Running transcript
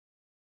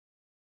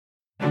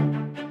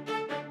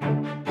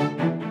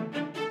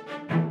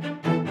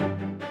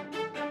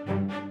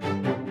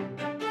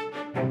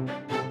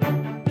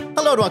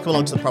Hello and welcome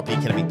along to the Property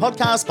Academy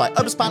podcast by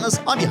Opus Partners.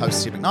 I'm your host,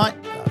 Steve McKnight.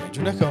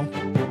 Andrew Nicol.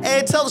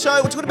 And tell the show,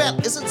 we're talking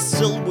about, is it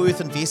still worth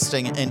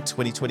investing in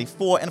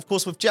 2024? And of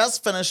course, we've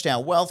just finished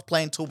our wealth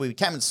plan tour where we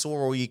came and saw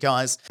all you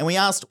guys. And we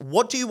asked,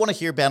 what do you want to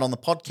hear about on the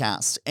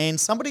podcast? And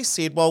somebody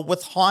said, well,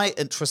 with high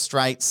interest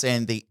rates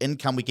and the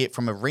income we get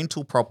from a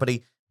rental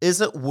property,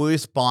 is it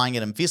worth buying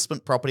an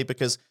investment property?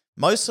 Because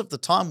most of the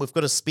time we've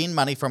got to spend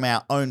money from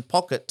our own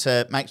pocket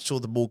to make sure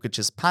the mortgage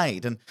is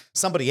paid. And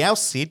somebody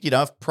else said,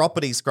 if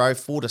properties grow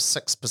 4 to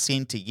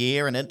 6% a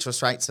year and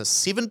interest rates are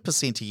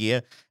 7% a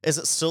year, is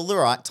it still the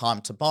right time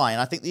to buy? And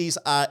I think these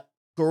are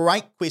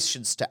great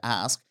questions to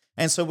ask.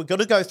 And so we've got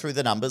to go through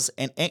the numbers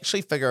and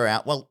actually figure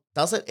out, well,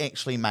 does it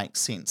actually make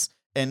sense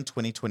in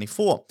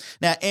 2024?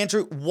 Now,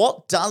 Andrew,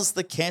 what does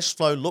the cash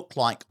flow look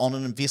like on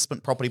an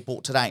investment property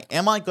bought today?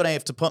 Am I going to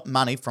have to put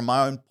money from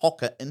my own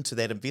pocket into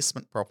that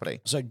investment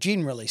property? So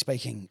generally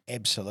speaking,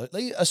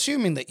 absolutely.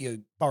 Assuming that you're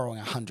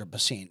borrowing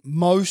 100%,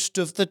 most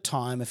of the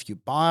time, if you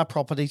buy a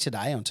property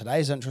today on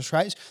today's interest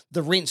rates,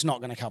 the rent's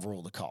not going to cover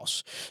all the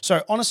costs.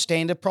 So on a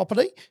standard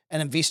property,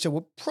 an investor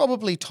would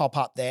probably top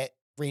up that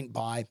rent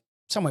by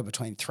somewhere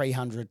between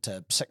 $300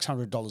 to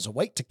 $600 a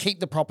week to keep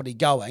the property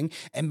going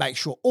and make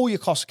sure all your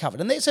costs are covered.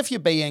 And that's if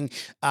you're being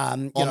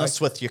honest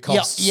with your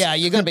costs. Yeah,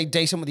 you're going to be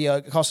decent with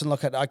your costs and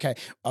look at, okay,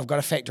 I've got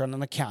to factor in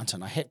an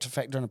accountant. I have to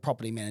factor in a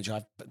property manager.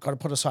 I've got to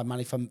put aside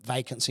money for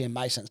vacancy and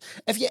maintenance.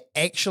 If you're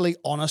actually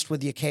honest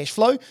with your cash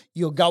flow,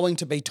 you're going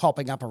to be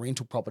topping up a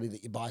rental property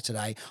that you buy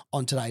today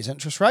on today's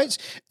interest rates.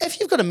 If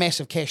you've got a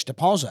massive cash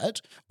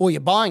deposit or you're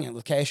buying it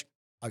with cash,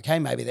 okay,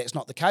 maybe that's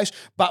not the case,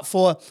 but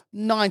for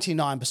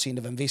 99%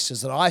 of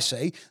investors that I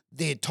see,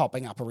 they're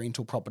topping up a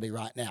rental property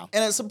right now.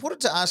 And it's important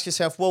to ask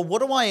yourself, well,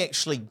 what do I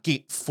actually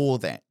get for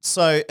that?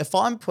 So if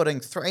I'm putting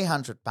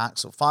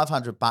 $300 or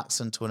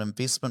 $500 into an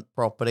investment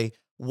property,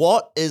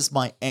 what is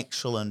my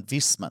actual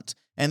investment?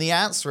 And the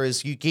answer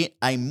is you get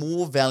a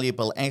more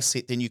valuable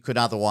asset than you could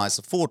otherwise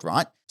afford,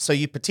 right? So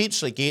you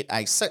potentially get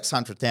a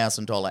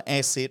 $600,000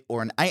 asset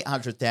or an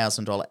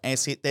 $800,000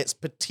 asset that's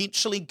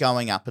potentially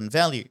going up in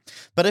value.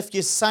 But if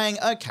you're saying,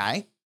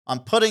 okay, I'm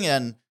putting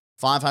in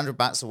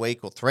 $500 a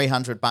week or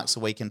 $300 a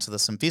week into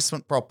this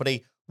investment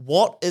property,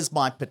 what is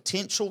my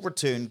potential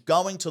return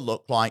going to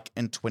look like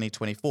in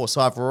 2024?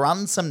 So I've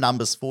run some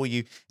numbers for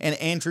you. And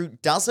Andrew,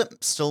 does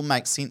it still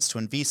make sense to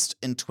invest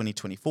in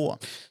 2024?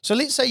 So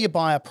let's say you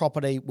buy a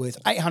property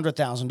with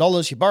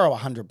 $800,000, you borrow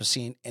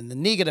 100%, and the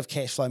negative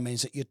cash flow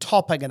means that you're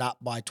topping it up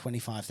by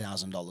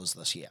 $25,000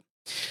 this year.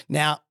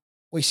 Now,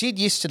 we said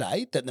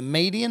yesterday that the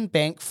median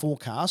bank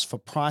forecast for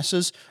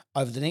prices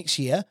over the next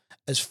year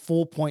is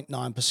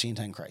 4.9%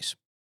 increase.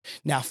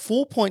 Now,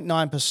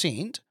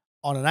 4.9%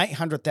 on an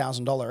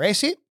 $800,000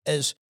 asset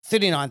is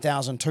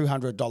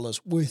 $39,200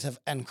 worth of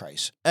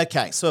increase.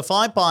 Okay, so if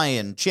I buy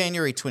in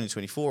January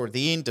 2024 or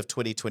the end of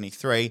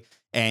 2023,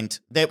 and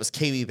that was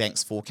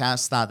Kiwibank's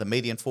forecast, they're the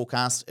median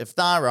forecast, if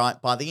they're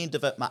right, by the end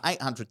of it, my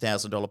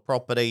 $800,000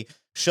 property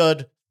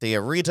should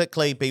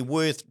theoretically be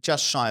worth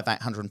just shy of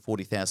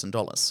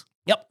 $840,000.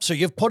 Yep, so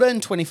you've put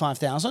in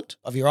 $25,000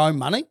 of your own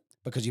money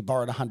because you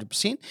borrowed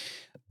 100%,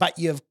 but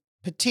you've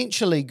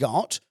potentially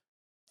got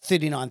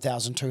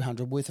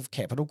 $39,200 worth of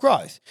capital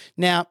growth.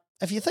 Now,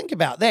 if you think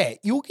about that,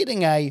 you're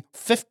getting a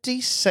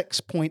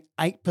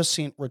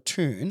 56.8%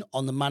 return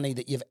on the money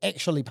that you've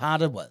actually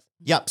parted with.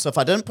 Yep, so if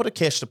I didn't put a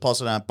cash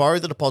deposit and I borrow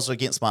the deposit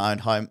against my own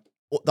home,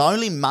 the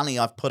only money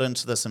I've put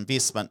into this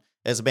investment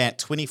is about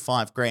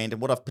 25 grand,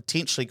 and what I've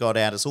potentially got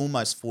out is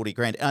almost 40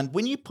 grand. And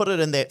when you put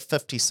it in that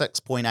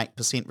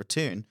 56.8%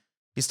 return,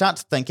 you start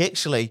to think,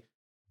 actually,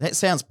 that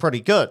sounds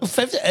pretty good.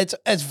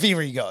 It's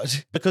very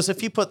good. Because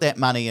if you put that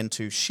money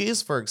into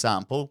shares, for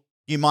example,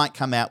 you might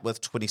come out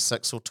with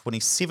 $26,000 or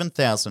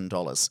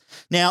 $27,000.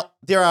 Now,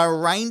 there are a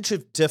range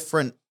of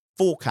different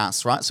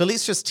forecasts, right? So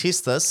let's just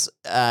test this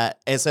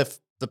as if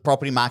the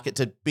property market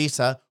did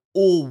better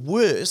or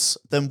worse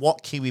than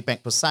what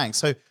Kiwibank was saying.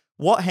 So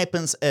what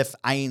happens if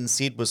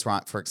ANZ was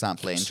right, for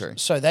example, Andrew?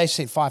 So they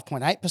said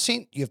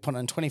 5.8%. You've put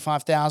in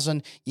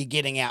 25,000. You're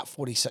getting out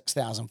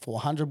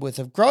 46,400 worth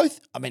of growth.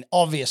 I mean,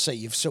 obviously,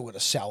 you've still got to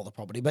sell the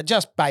property, but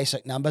just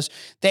basic numbers.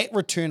 That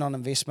return on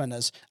investment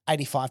is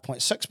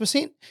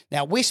 85.6%.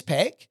 Now,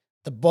 Westpac,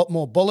 the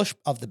more bullish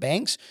of the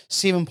banks,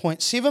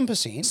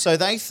 7.7%. So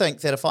they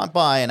think that if I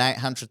buy an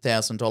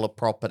 $800,000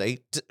 property,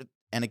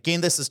 and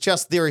again, this is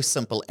just very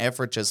simple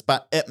averages,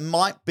 but it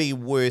might be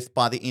worth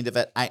by the end of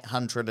it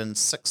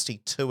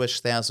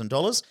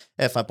 $862,000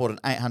 if I bought an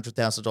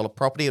 $800,000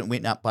 property and it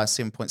went up by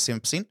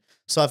 7.7%.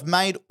 So I've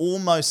made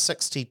almost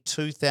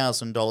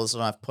 $62,000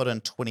 and I've put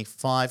in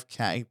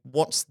 $25K.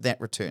 What's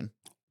that return?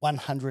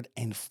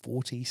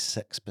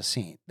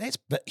 146%. That's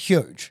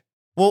huge.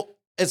 Well,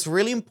 it's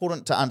really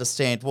important to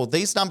understand, well,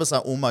 these numbers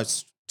are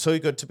almost too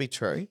good to be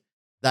true.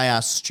 They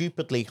are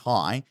stupidly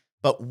high.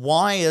 But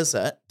why is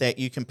it that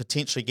you can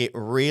potentially get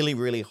really,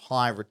 really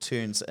high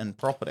returns in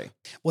property?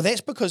 Well,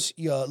 that's because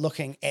you're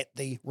looking at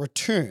the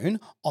return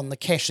on the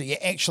cash that you're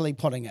actually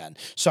putting in.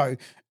 So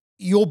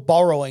you're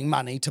borrowing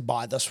money to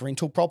buy this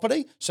rental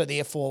property. So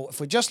therefore, if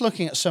we're just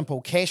looking at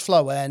simple cash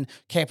flow in,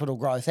 capital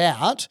growth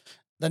out,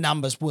 the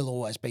numbers will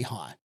always be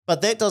high.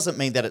 But that doesn't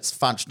mean that it's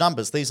fudged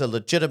numbers. These are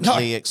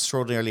legitimately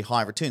extraordinarily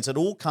high returns. It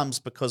all comes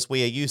because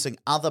we are using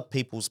other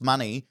people's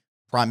money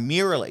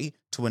primarily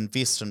to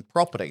invest in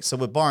property. So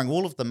we're borrowing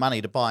all of the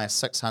money to buy a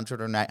 $600,000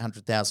 or an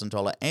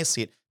 $800,000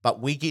 asset, but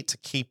we get to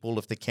keep all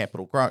of the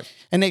capital growth.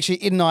 And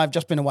actually, Ed and I have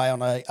just been away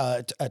on a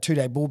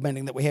 2-day board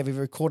meeting that we have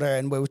every quarter,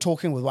 and we were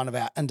talking with one of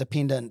our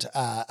independent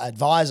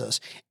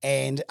advisors.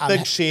 And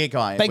Big share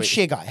guy.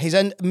 He's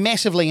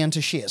massively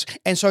into shares.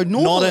 And so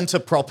normally... Not into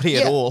property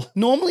at all.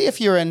 Normally, if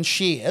you're in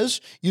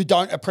shares, you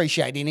don't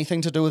appreciate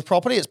anything to do with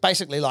property. It's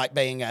basically like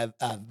being a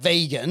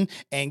vegan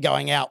and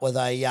going out with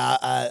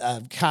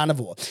a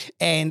carnivore.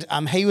 And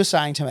he was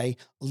saying to me,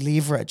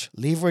 leverage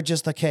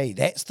is the key.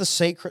 That's the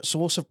secret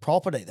source of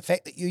property. The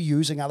fact that you're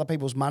using other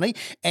people's money,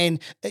 and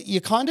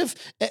you kind of,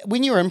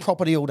 when you're in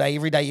property all day,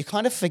 every day, you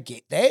kind of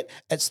forget that.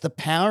 It's the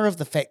power of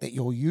the fact that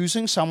you're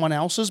using someone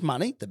else's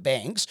money, the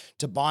banks,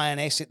 to buy an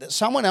asset that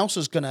someone else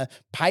is going to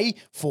pay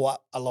for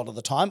a lot of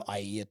the time,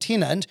 i.e. a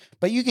tenant,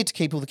 but you get to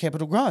keep all the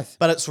capital growth.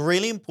 But it's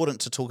really important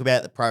to talk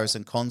about the pros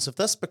and cons of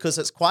this because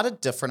it's quite a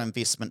different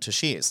investment to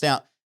shares.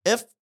 Now,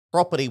 if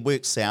property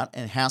works out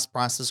and house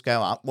prices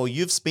go up, well,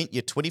 you've spent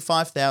your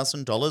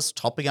 $25,000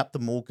 topping up the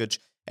mortgage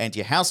and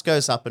your house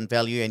goes up in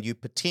value and you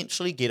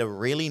potentially get a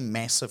really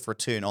massive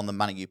return on the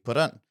money you put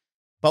in.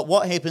 But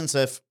what happens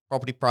if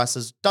property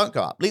prices don't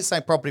go up? Let's say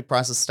property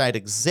prices stayed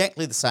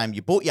exactly the same.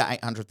 You bought your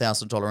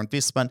 $800,000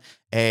 investment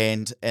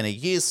and in a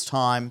year's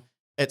time,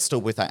 it's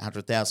still worth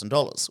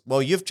 $800,000.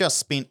 Well, you've just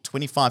spent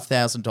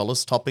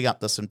 $25,000 topping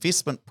up this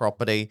investment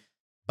property,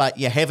 but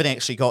you haven't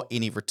actually got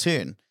any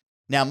return.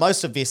 Now,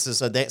 most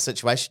investors in that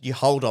situation, you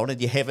hold on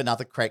and you have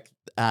another crack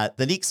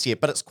the next year,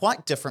 but it's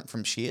quite different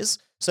from shares.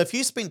 So if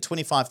you spend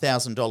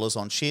 $25,000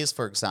 on shares,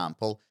 for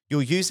example,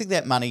 you're using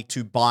that money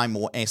to buy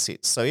more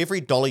assets. So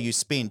every dollar you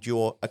spend,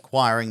 you're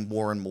acquiring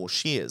more and more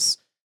shares.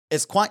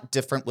 It's quite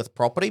different with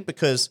property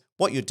because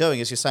what you're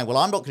doing is you're saying, well,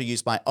 I'm not going to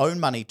use my own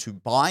money to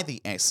buy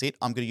the asset.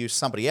 I'm going to use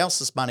somebody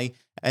else's money.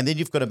 And then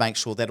you've got to make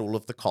sure that all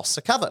of the costs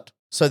are covered.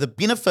 So the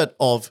benefit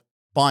of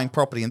buying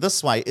property in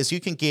this way is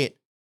you can get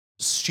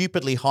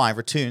stupidly high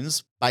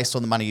returns based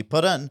on the money you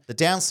put in. The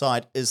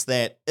downside is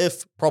that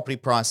if property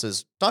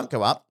prices don't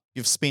go up,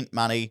 you've spent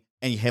money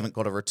and you haven't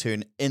got a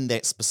return in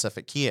that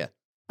specific year.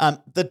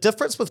 The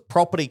difference with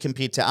property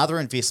compared to other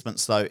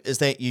investments, though, is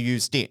that you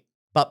use debt.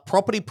 But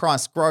property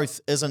price growth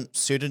isn't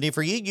certain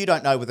every year. You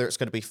don't know whether it's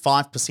going to be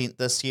 5%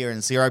 this year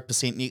and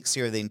 0% next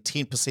year, and then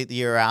 10% the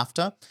year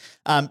after.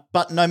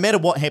 But no matter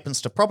what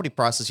happens to property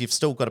prices, you've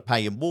still got to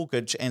pay your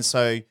mortgage. And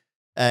so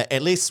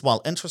at least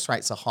while interest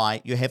rates are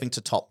high, you're having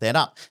to top that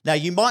up. Now,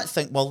 you might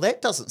think, well,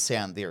 that doesn't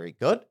sound very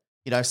good.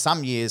 You know,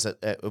 some years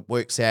it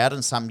works out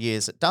and some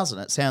years it doesn't.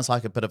 It sounds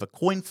like a bit of a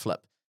coin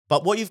flip.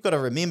 But what you've got to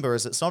remember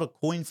is it's not a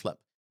coin flip.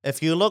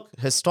 If you look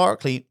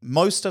historically,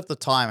 most of the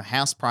time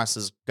house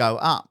prices go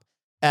up.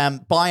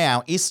 By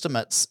our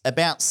estimates,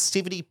 about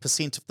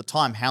 70% of the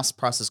time house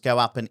prices go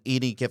up in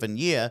any given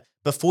year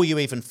before you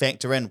even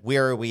factor in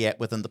where are we at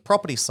within the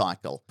property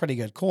cycle. Pretty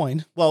good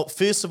coin. Well,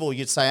 first of all,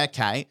 you'd say,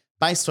 okay,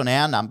 based on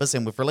our numbers,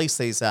 and we've released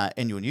these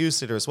in your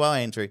newsletter as well,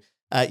 Andrew,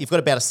 you've got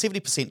about a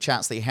 70%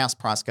 chance that your house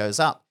price goes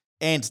up.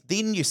 And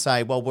then you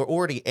say, well, we're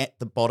already at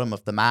the bottom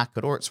of the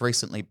market, or it's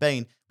recently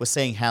been, we're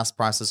seeing house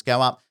prices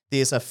go up.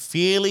 There's a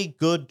fairly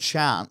good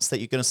chance that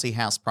you're going to see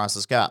house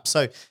prices go up.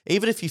 So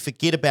even if you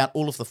forget about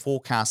all of the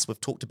forecasts we've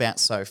talked about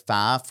so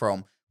far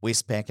from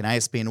Westpac and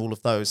ASB and all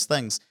of those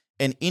things,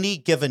 in any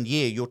given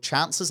year, your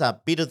chances are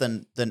better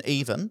than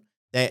even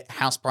that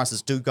house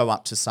prices do go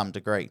up to some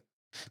degree.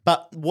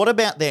 But what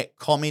about that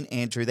comment,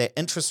 Andrew, that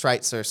interest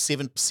rates are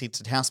 7%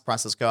 and house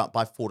prices go up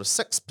by 4 to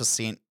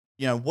 6%?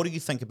 You know, what do you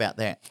think about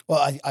that?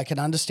 Well, I can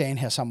understand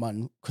how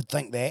someone could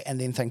think that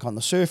and then think on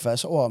the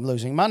surface, oh, I'm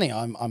losing money.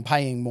 I'm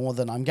paying more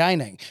than I'm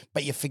gaining.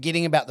 But you're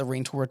forgetting about the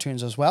rental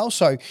returns as well.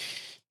 So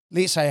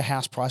let's say a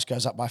house price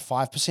goes up by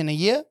 5% a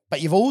year,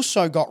 but you've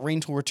also got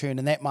rental return,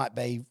 and that might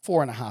be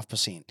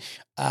 4.5%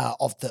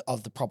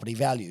 of the property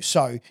value.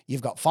 So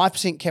you've got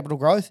 5% capital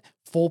growth,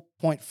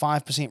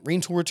 4.5%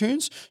 rental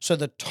returns. So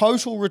the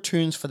total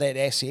returns for that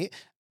asset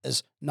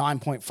is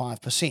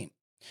 9.5%.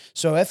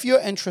 So if your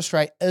interest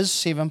rate is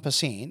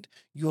 7%,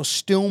 you're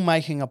still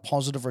making a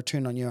positive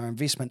return on your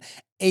investment,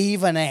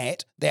 even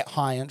at that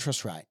high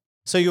interest rate.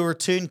 So your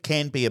return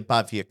can be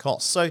above your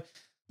cost. So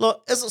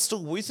look, is it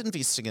still worth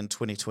investing in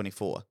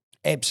 2024?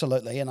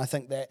 Absolutely. And I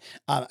think that,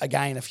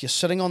 again, if you're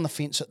sitting on the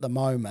fence at the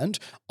moment,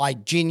 I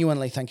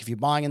genuinely think if you're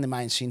buying in the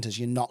main centres,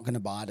 you're not going to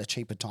buy at a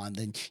cheaper time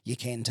than you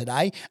can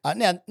today.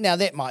 Now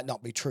that might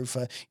not be true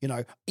for,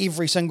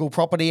 every single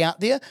property out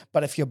there,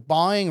 but if you're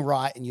buying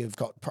right and you've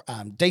got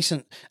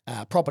decent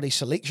property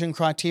selection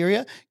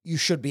criteria, you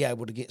should be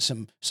able to get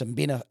some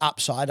better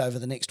upside over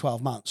the next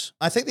 12 months.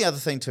 I think the other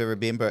thing to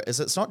remember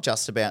is it's not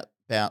just about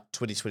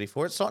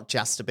 2024. It's not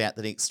just about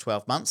the next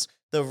 12 months.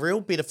 the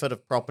real benefit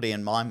of property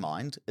in my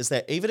mind is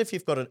that even if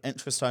you've got an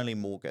interest-only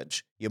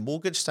mortgage, your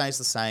mortgage stays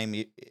the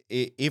same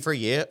every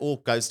year or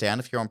goes down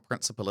if you're on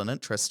principal and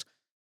interest.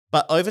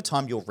 But over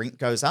time, your rent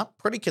goes up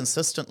pretty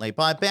consistently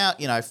by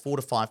about, 4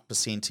 to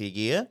 5% a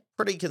year,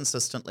 pretty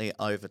consistently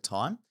over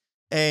time.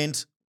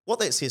 And what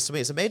that says to me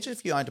is imagine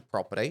if you owned a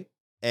property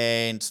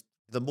and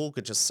the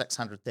mortgage is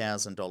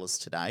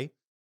 $600,000 today.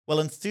 Well,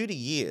 in 30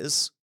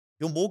 years,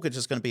 your mortgage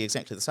is going to be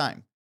exactly the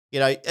same.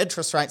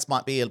 Interest rates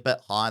might be a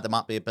bit higher, they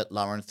might be a bit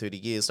lower in 30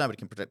 years. Nobody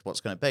can predict what's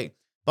going to be.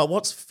 But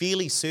what's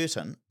fairly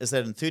certain is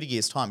that in 30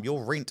 years' time,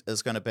 your rent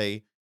is going to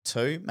be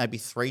 2, maybe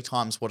 3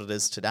 times what it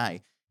is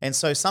today. And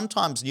so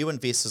sometimes new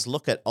investors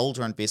look at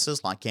older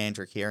investors like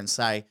Andrew here and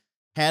say,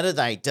 how do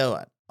they do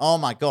it? Oh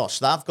my gosh,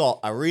 they've got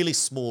a really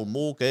small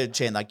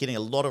mortgage and they're getting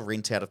a lot of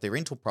rent out of their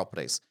rental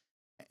properties.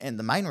 And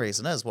the main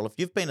reason is, well, if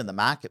you've been in the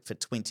market for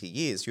 20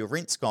 years, your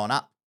rent's gone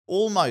up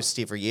almost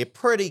every year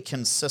pretty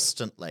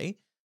consistently.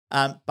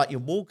 But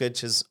your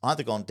mortgage has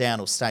either gone down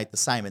or stayed the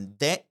same. And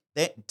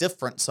that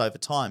difference over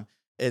time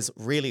is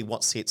really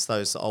what sets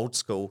those old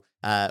school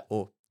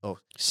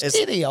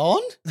Steady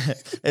on.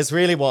 is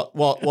really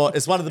what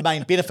is one of the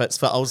main benefits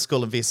for old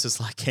school investors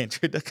like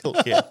Andrew Nicol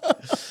here.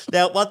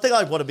 Now, one thing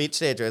I want to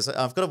mention, Andrew, is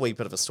I've got a wee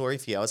bit of a story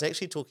for you. I was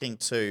actually talking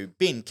to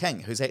Ben King,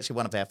 who's actually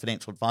one of our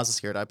financial advisors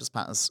here at Opus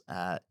Partners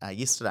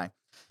yesterday.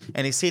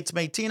 And he said to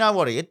me, do you know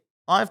what, Ed?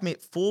 I've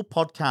met 4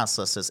 podcast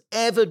listeners,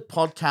 avid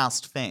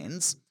podcast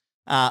fans,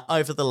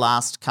 over the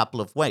last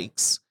couple of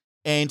weeks,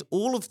 and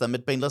all of them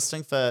had been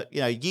listening for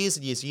years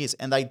and years and years,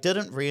 and they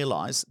didn't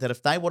realise that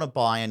if they want to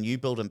buy a new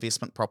build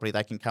investment property,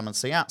 they can come and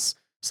see us.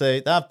 So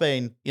they've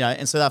been,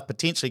 and so they've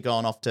potentially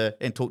gone off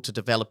and talked to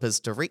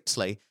developers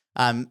directly.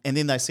 And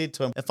then they said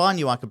to him, if I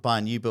knew I could buy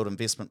a new build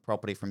investment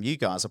property from you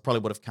guys, I probably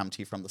would have come to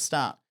you from the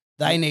start.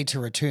 They need to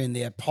return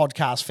their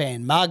podcast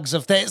fan mugs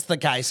if that's the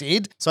case,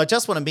 Ed. So I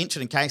just want to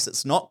mention, in case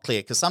it's not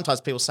clear, because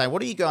sometimes people say,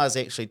 what do you guys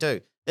actually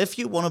do? If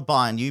you want to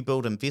buy a new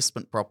build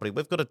investment property,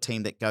 we've got a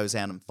team that goes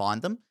out and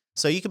find them.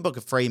 So you can book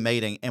a free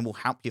meeting and we'll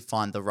help you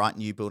find the right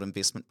new build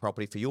investment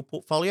property for your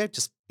portfolio.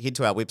 Just head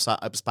to our website,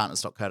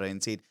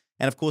 opuspartners.co.nz.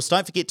 And of course,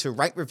 don't forget to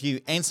rate, review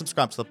and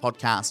subscribe to the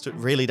podcast. It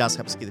really does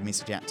help us get the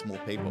message out to more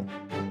people.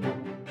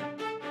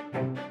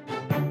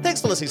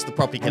 Thanks for listening to the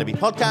Property Academy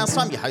podcast.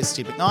 I'm your host,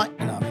 Steve McKnight.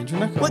 And I'm Andrew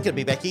Nicol. We're going to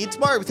be back here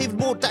tomorrow with even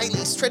more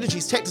daily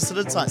strategies, tactics and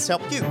insights to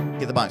help you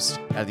get the most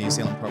out of the New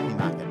Zealand property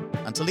market.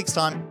 Until next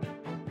time.